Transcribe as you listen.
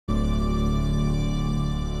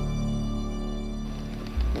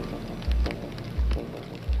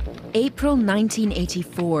April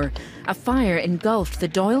 1984, a fire engulfed the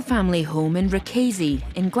Doyle family home in Rocasey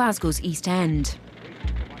in Glasgow's East End.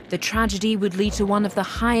 The tragedy would lead to one of the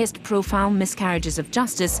highest profile miscarriages of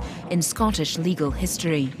justice in Scottish legal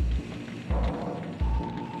history.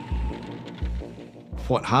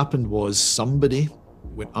 What happened was somebody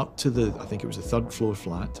went up to I think it was the third floor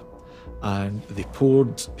flat, and they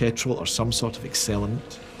poured petrol or some sort of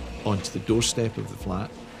accelerant onto the doorstep of the flat.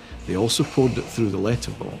 They also poured it through the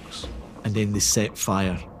letterbox, and then they set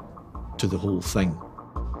fire to the whole thing.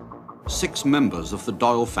 6 members of the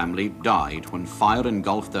Doyle family died when fire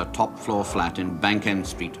engulfed their top-floor flat in Bank End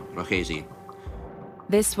Street, Rocasey.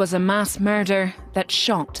 This was a mass murder that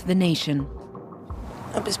shocked the nation.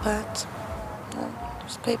 It was bad. It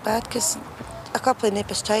was quite bad because a couple of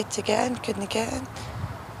neighbours tried to get in, couldn't get in.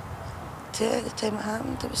 At the time it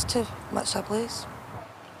happened, it was too much ablaze.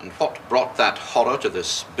 And what brought that horror to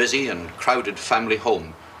this busy and crowded family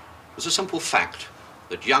home was a simple fact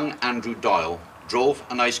that young Andrew Doyle drove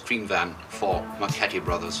an ice cream van for Marchetti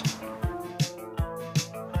Brothers.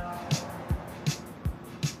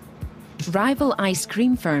 Rival ice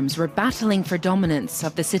cream firms were battling for dominance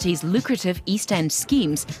of the city's lucrative East End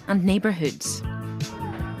schemes and neighbourhoods.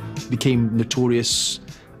 Became notorious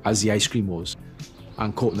as the ice cream was,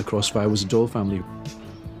 and caught in the crossfire was the Doyle family.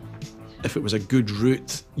 If it was a good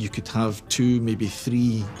route, you could have 2, maybe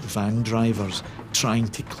 3 van drivers trying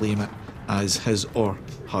to claim it as his or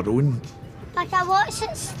her own. Like I watched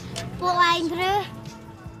it, what line grew.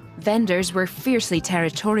 Vendors were fiercely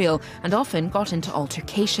territorial and often got into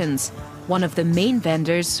altercations. One of the main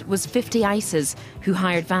vendors was 50 Ices, who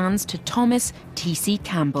hired vans to Thomas T.C.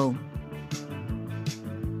 Campbell.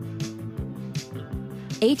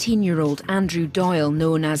 18-year-old Andrew Doyle,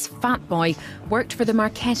 known as Fat Boy, worked for the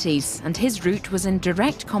Marchettis, and his route was in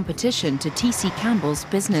direct competition to T.C. Campbell's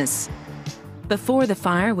business. Before the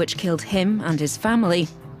fire, which killed him and his family,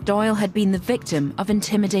 Doyle had been the victim of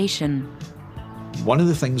intimidation. One of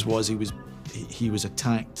the things was he was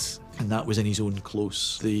attacked, and that was in his own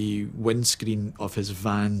close. The windscreen of his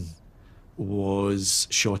van was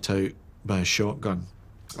shot out by a shotgun,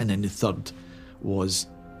 and then the third was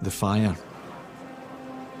the fire.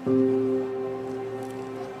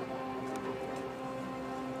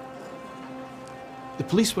 The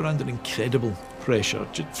police were under incredible pressure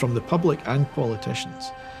from the public and politicians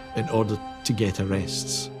in order to get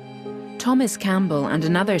arrests. Thomas Campbell and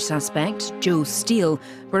another suspect, Joe Steele,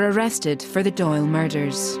 were arrested for the Doyle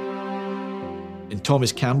murders. In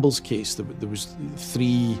Thomas Campbell's case, there was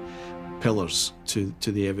 3 pillars to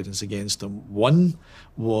the evidence against him. One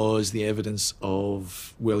was the evidence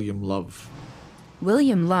of William Love.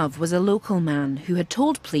 William Love was a local man who had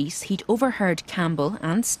told police he'd overheard Campbell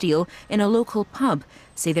and Steele in a local pub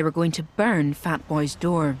say they were going to burn Fat Boy's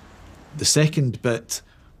door. The second bit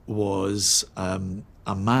was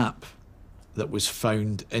a map that was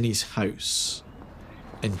found in his house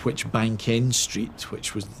in which Bank End Street,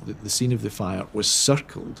 which was the scene of the fire, was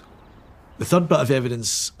circled. The third bit of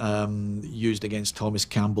evidence used against Thomas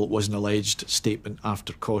Campbell was an alleged statement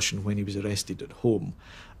after caution when he was arrested at home,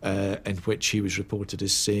 in which he was reported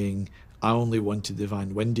as saying, "I only wanted the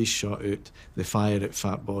van windows shot out. The fire at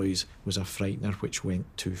Fat Boy's was a frightener which went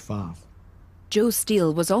too far." Joe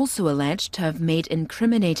Steele was also alleged to have made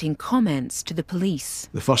incriminating comments to the police.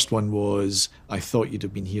 The first one was, "I thought you'd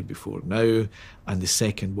have been here before now," and the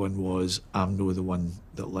second one was, "I'm no the one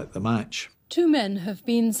that lit the match." 2 men have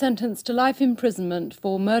been sentenced to life imprisonment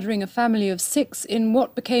for murdering a family of 6 in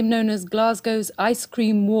what became known as Glasgow's Ice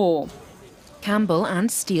Cream War. Campbell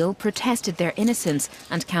and Steele protested their innocence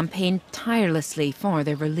and campaigned tirelessly for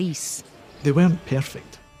their release. They weren't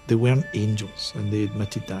perfect. They weren't angels, and they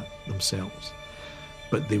admitted that themselves.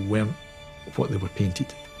 But they weren't what they were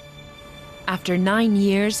painted. After 9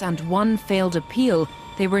 years and 1 failed appeal,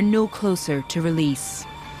 they were no closer to release.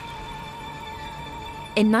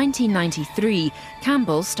 In 1993,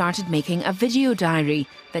 Campbell started making a video diary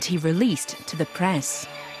that he released to the press.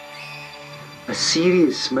 A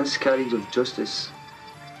serious miscarriage of justice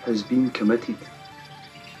has been committed,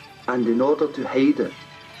 and in order to hide it,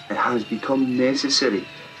 it has become necessary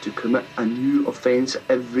to commit a new offence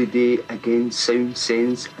every day against sound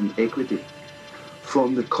sense and equity.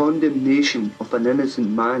 From the condemnation of an innocent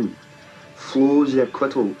man flows the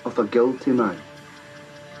acquittal of a guilty man.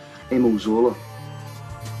 Emil Zola.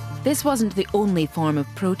 This wasn't the only form of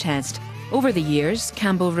protest. Over the years,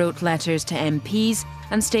 Campbell wrote letters to MPs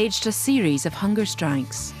and staged a series of hunger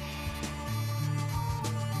strikes.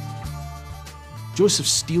 Joseph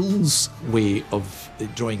Steele's way of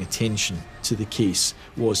drawing attention to the case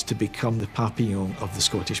was to become the papillon of the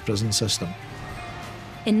Scottish prison system.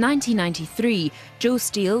 In 1993, Joe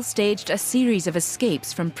Steele staged a series of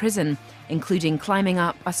escapes from prison, including climbing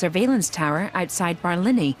up a surveillance tower outside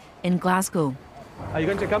Barlinnie in Glasgow. Are you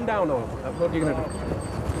going to come down, or what are you going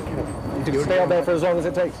to do? You stay up there for as long as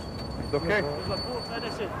it takes. Okay. We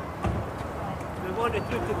want the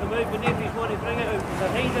truth to come out, but nobody's want to bring it out. They're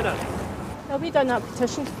hiding it. Well, we done that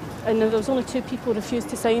petition, and there was only 2 people refused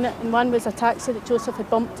to sign it, and one was a taxi that Joseph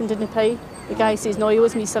had bumped and didn't pay. The guy says, no, he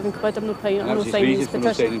owes me £7, I'm not paying it, I'm not signing his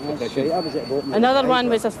petition. Another one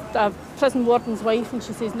was a prison warden's wife, and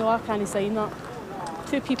she says, no, I can't sign that.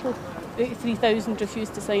 2 people, 83,000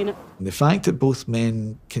 refused to sign it. The fact that both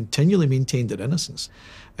men continually maintained their innocence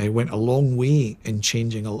went a long way in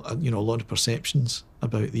changing a lot of perceptions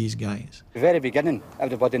about these guys. At the very beginning,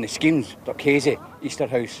 everybody in the schemes, Casey,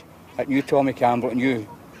 Easterhouse, that knew Tommy Campbell, and knew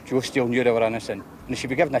Joe Steele, knew they were innocent, and they should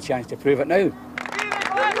be given a chance to prove it now.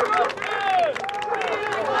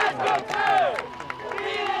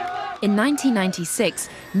 In 1996,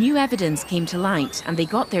 new evidence came to light and they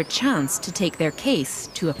got their chance to take their case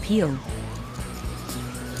to appeal.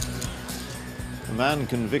 A man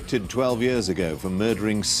convicted 12 years ago for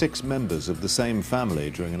murdering 6 members of the same family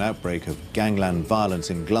during an outbreak of gangland violence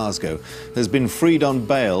in Glasgow has been freed on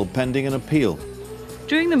bail pending an appeal.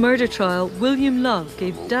 During the murder trial, William Love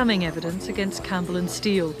gave damning evidence against Campbell and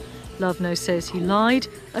Steele. Love now says he lied,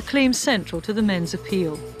 a claim central to the men's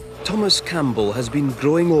appeal. Thomas Campbell has been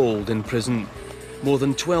growing old in prison. More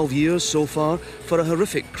than 12 years so far for a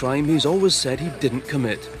horrific crime he's always said he didn't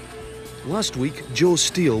commit. Last week, Joe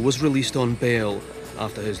Steele was released on bail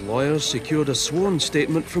after his lawyers secured a sworn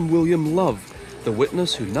statement from William Love, the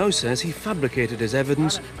witness who now says he fabricated his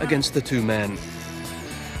evidence against the 2 men.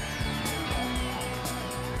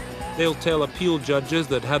 They'll tell appeal judges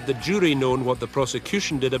that had the jury known what the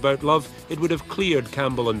prosecution did about Love, it would have cleared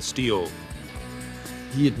Campbell and Steele.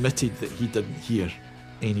 He admitted that he didn't hear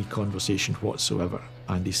any conversation whatsoever,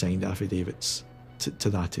 and he signed affidavits to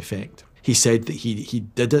that effect. He said that he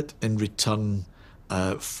did it in return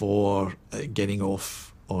for getting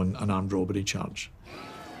off on an armed robbery charge.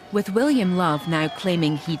 With William Love now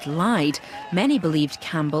claiming he'd lied, many believed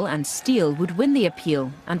Campbell and Steele would win the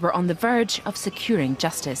appeal and were on the verge of securing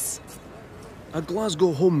justice. A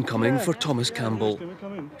Glasgow homecoming for Thomas Campbell.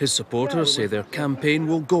 His supporters say their campaign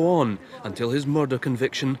will go on until his murder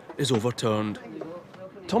conviction is overturned.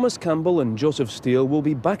 Thomas Campbell and Joseph Steele will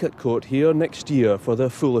be back at court here next year for their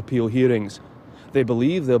full appeal hearings. They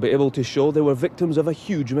believe they'll be able to show they were victims of a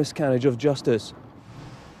huge miscarriage of justice.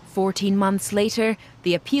 14 months later,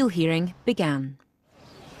 the appeal hearing began.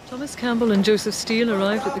 Thomas Campbell and Joseph Steele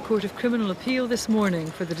arrived at the Court of Criminal Appeal this morning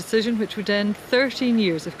for the decision which would end 13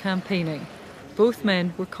 years of campaigning. Both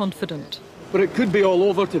men were confident. But it could be all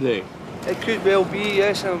over today. It could well be,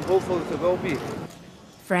 yes, I'm hopeful that it will be.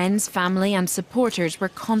 Friends, family and supporters were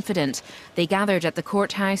confident. They gathered at the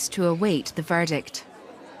courthouse to await the verdict.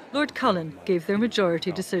 Lord Cullen gave their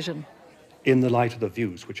majority decision. In the light of the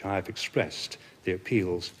views which I have expressed, the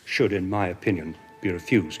appeals should, in my opinion, be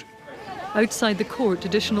refused. Outside the court,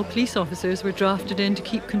 additional police officers were drafted in to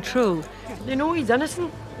keep control. They know he's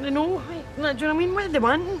innocent. They know. Do you know what I mean? What are they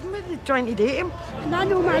wanting? What are they trying to date him? And I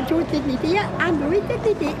know my Joe didn't do it. I know he didn't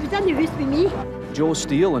do it. He was in the house with me. Joe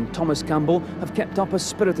Steele and Thomas Campbell have kept up a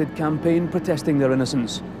spirited campaign protesting their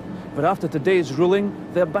innocence. But after today's ruling,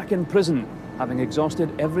 they're back in prison, having exhausted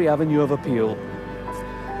every avenue of appeal.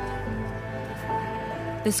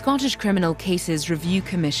 The Scottish Criminal Cases Review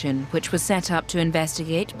Commission, which was set up to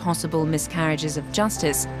investigate possible miscarriages of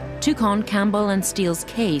justice, took on Campbell and Steele's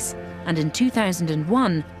case and in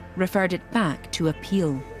 2001 referred it back to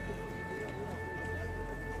appeal.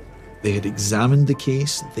 They had examined the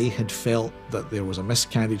case, they had felt that there was a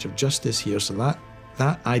miscarriage of justice here, so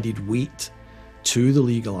that added weight to the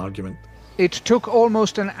legal argument. It took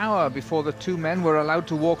almost an hour before the 2 men were allowed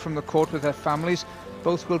to walk from the court with their families.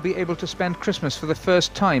 Both will be able to spend Christmas for the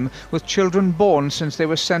first time with children born since they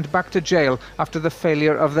were sent back to jail after the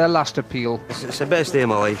failure of their last appeal. It's the best day of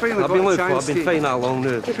my life. I've been looking for it, I've been fighting that long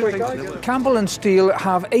now. Campbell and Steele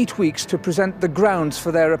have 8 weeks to present the grounds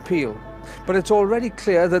for their appeal. But it's already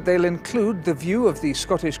clear that they'll include the view of the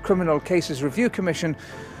Scottish Criminal Cases Review Commission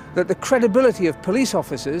that the credibility of police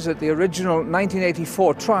officers at the original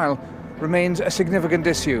 1984 trial remains a significant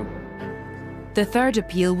issue. The third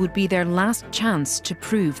appeal would be their last chance to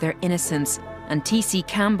prove their innocence, and T.C.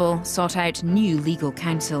 Campbell sought out new legal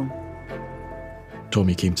counsel.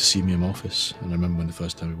 Tommy came to see me in my office, and I remember when the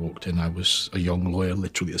first time we walked in, I was a young lawyer,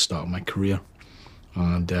 literally at the start of my career.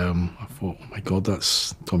 And I thought, oh my God,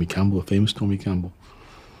 that's Tommy Campbell, the famous Tommy Campbell.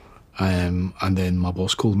 And then my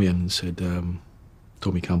boss called me in and said,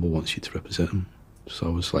 Tommy Campbell wants you to represent him. So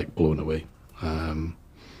I was like blown away.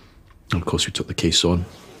 And of course, we took the case on.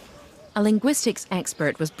 A linguistics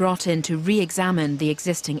expert was brought in to re-examine the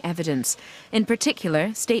existing evidence. In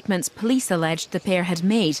particular, statements police alleged the pair had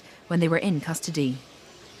made when they were in custody.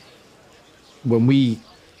 When we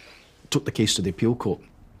took the case to the appeal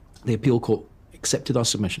court accepted our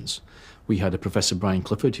submissions. We had a Professor Brian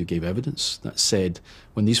Clifford who gave evidence that said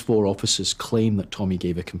when these 4 officers claimed that Tommy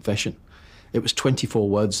gave a confession, it was 24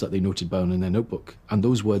 words that they noted down in their notebook, and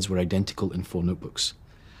those words were identical in 4 notebooks.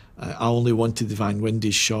 I only wanted the Van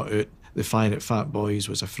Windies shot out. The fire at Fat Boys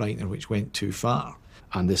was a frightener which went too far.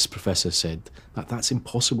 And this professor said that that's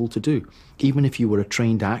impossible to do. Even if you were a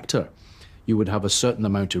trained actor, you would have a certain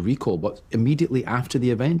amount of recall, but immediately after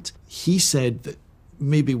the event, he said that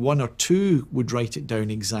maybe 1 or 2 would write it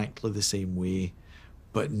down exactly the same way,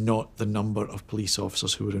 but not the number of police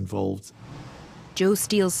officers who were involved. Joe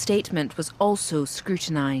Steele's statement was also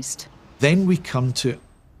scrutinised. Then we come to,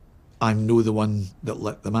 I'm no the one that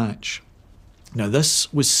lit the match. Now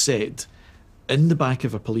this was said in the back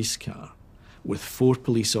of a police car with 4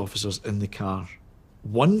 police officers in the car.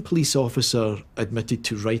 1 police officer admitted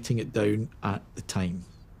to writing it down at the time.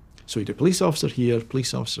 So you had a police officer here,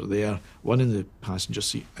 police officer there, 1 in the passenger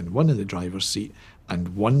seat and 1 in the driver's seat,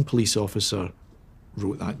 and 1 police officer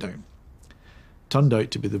wrote that down. Turned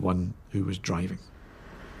out to be the one who was driving.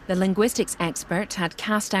 The linguistics expert had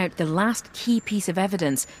cast out the last key piece of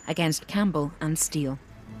evidence against Campbell and Steele.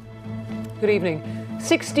 Good evening.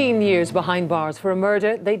 16 years behind bars for a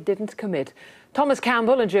murder they didn't commit. Thomas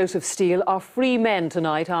Campbell and Joseph Steele are free men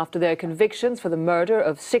tonight after their convictions for the murder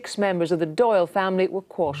of 6 members of the Doyle family were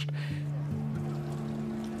quashed.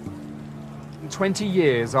 20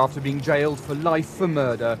 years after being jailed for life for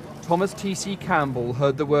murder, Thomas T.C. Campbell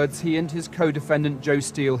heard the words he and his co-defendant Joe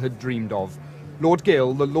Steele had dreamed of. Lord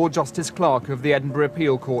Gill, the Lord Justice Clerk of the Edinburgh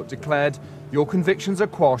Appeal Court, declared, "Your convictions are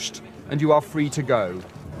quashed and you are free to go."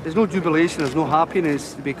 There's no jubilation, there's no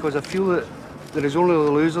happiness, because I feel that there is only the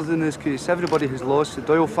losers in this case. Everybody has lost. The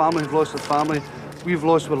Doyle family have lost their family. We've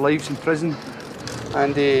lost our lives in prison.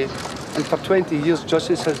 And for 20 years,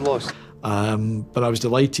 justice has lost. But I was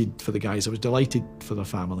delighted for the guys. I was delighted for their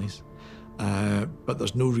families. But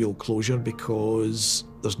there's no real closure because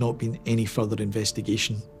there's not been any further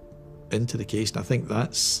investigation into the case. And I think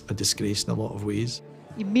that's a disgrace in a lot of ways.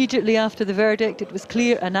 Immediately after the verdict, it was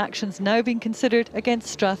clear an action's now being considered against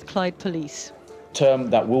Strathclyde Police. Term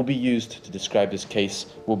that will be used to describe this case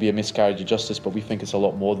will be a miscarriage of justice, but we think it's a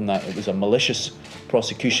lot more than that. It was a malicious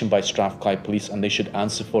prosecution by Strathclyde Police and they should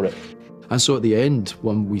answer for it. And so at the end,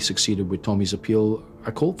 when we succeeded with Tommy's appeal,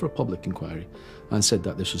 I called for a public inquiry and said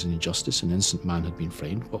that this was an injustice, an innocent man had been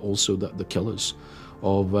framed, but also that the killers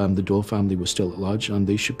of the Doyle family were still at large and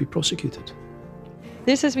they should be prosecuted.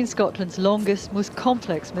 This has been Scotland's longest, most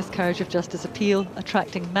complex miscarriage of justice appeal,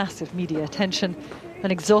 attracting massive media attention, an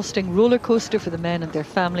exhausting roller coaster for the men and their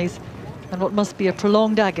families, and what must be a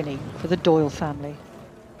prolonged agony for the Doyle family.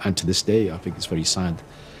 And to this day, I think it's very sad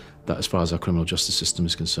that as far as our criminal justice system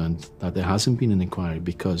is concerned, that there hasn't been an inquiry,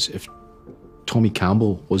 because if Tommy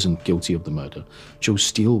Campbell wasn't guilty of the murder, Joe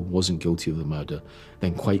Steele wasn't guilty of the murder,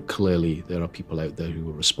 then quite clearly there are people out there who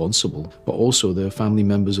were responsible, but also there are family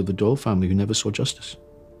members of the Doyle family who never saw justice.